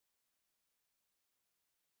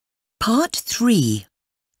Part 3.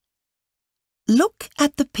 Look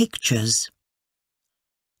at the pictures.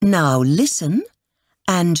 Now listen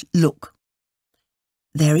and look.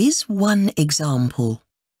 There is one example.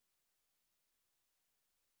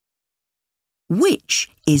 Which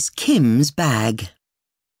is Kim's bag?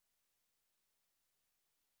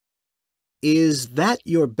 Is that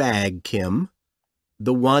your bag, Kim?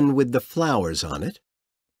 The one with the flowers on it?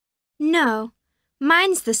 No,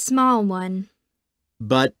 mine's the small one.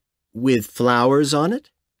 But with flowers on it?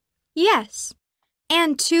 Yes,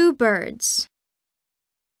 and 2 birds.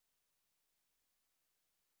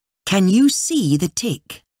 Can you see the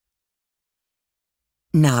tick?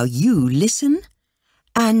 Now you listen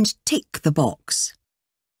and tick the box.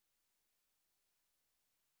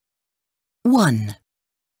 1.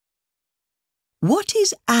 What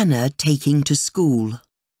is Anna taking to school?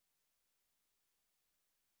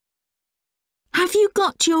 Have you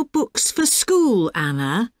got your books for school,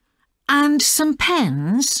 Anna? And some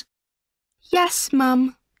pens? Yes,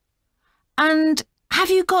 Mum. And have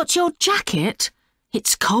you got your jacket?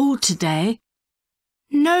 It's cold today.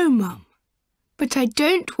 No, Mum. But I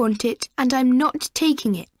don't want it and I'm not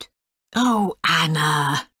taking it. Oh,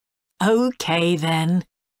 Anna. OK then.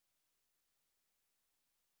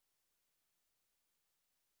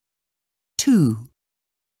 2.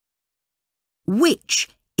 Which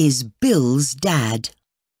is Bill's dad?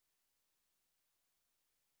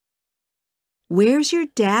 Where's your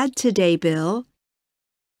dad today, Bill?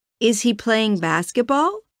 Is he playing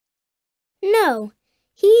basketball? No,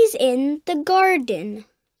 he's in the garden.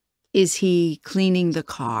 Is he cleaning the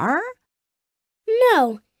car?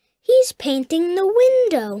 No, he's painting the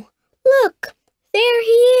window. Look, there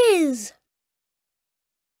he is.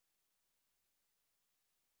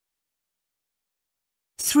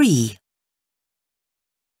 3.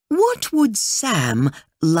 What would Sam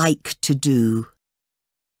like to do?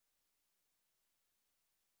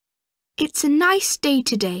 It's a nice day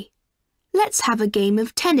today. Let's have a game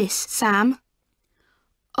of tennis, Sam.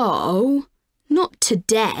 Oh, not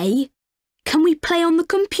today. Can we play on the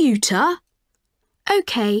computer?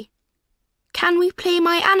 OK. Can we play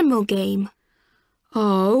my animal game?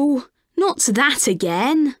 Oh, not that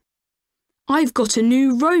again. I've got a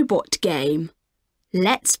new robot game.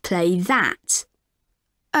 Let's play that.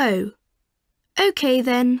 Oh, OK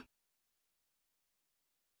then.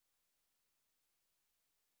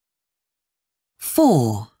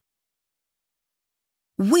 4.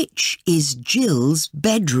 Which is Jill's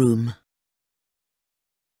bedroom?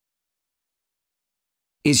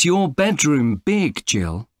 Is your bedroom big,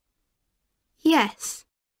 Jill? Yes,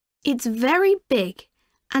 it's very big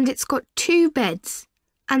and it's got 2 beds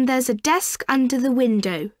and there's a desk under the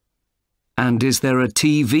window. And is there a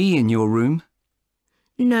TV in your room?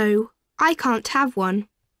 No, I can't have one.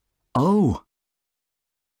 Oh.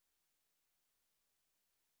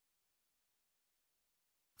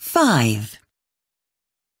 5.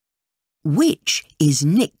 Which is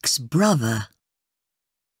Nick's brother?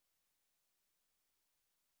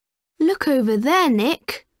 Look over there,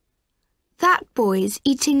 Nick. That boy's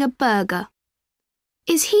eating a burger.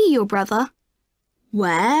 Is he your brother?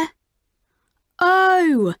 Where?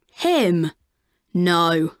 Oh, him.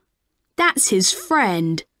 No, that's his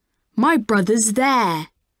friend. My brother's there.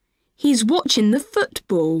 He's watching the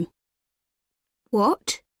football.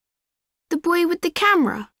 What? The boy with the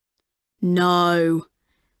camera? No,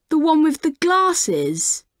 the one with the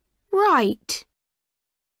glasses. Right.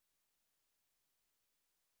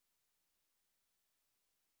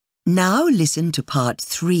 Now listen to part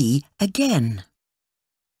 3 again.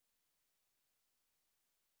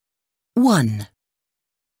 1.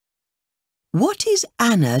 What is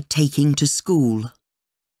Anna taking to school?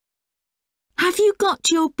 Have you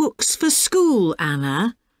got your books for school,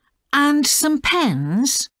 Anna? And some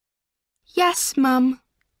pens? Yes, Mum.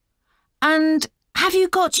 And have you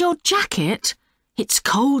got your jacket? It's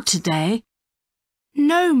cold today.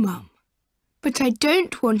 No, Mum. But I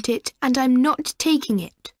don't want it and I'm not taking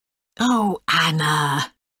it. Oh,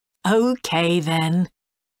 Anna. OK then.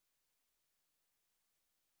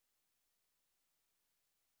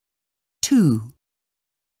 2.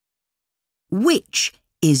 Which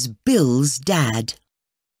is Bill's dad?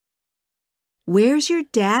 Where's your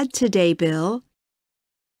dad today, Bill?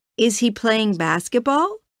 Is he playing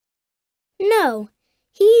basketball? No,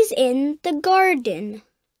 he's in the garden.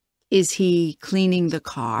 Is he cleaning the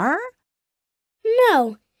car?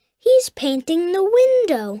 No, he's painting the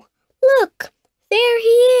window. Look, there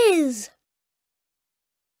he is.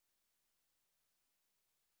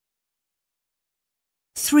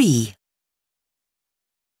 3.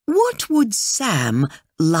 What would Sam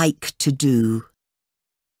like to do?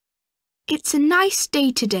 It's a nice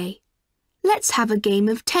day today. Let's have a game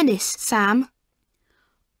of tennis, Sam.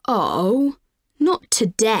 Oh, not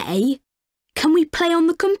today. Can we play on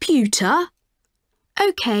the computer?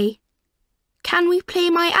 OK. Can we play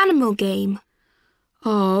my animal game?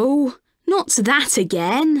 Oh, not that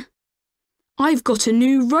again. I've got a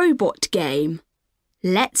new robot game.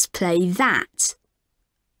 Let's play that.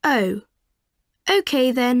 Oh,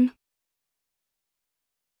 OK then.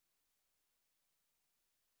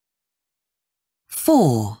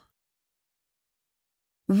 Four.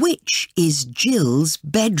 Which is Jill's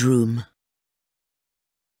bedroom?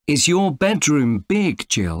 Is your bedroom big,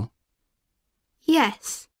 Jill?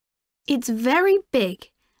 Yes, it's very big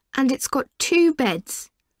and it's got 2 beds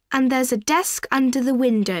and there's a desk under the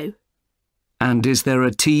window. And is there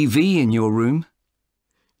a TV in your room?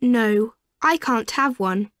 No, I can't have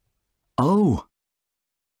one. Oh.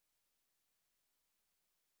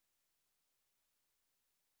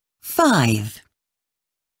 5.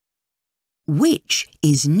 Which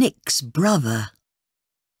is Nick's brother?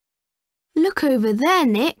 Look over there,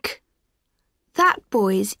 Nick. That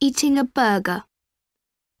boy's eating a burger.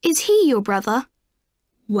 Is he your brother?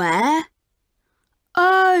 Where?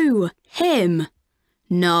 Oh, him.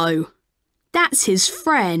 No, that's his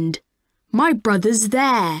friend. My brother's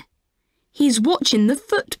there. He's watching the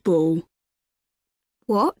football.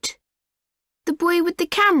 What? The boy with the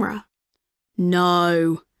camera?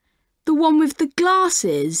 No, the one with the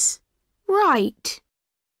glasses. Right.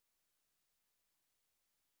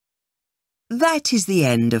 That is the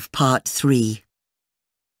end of part 3.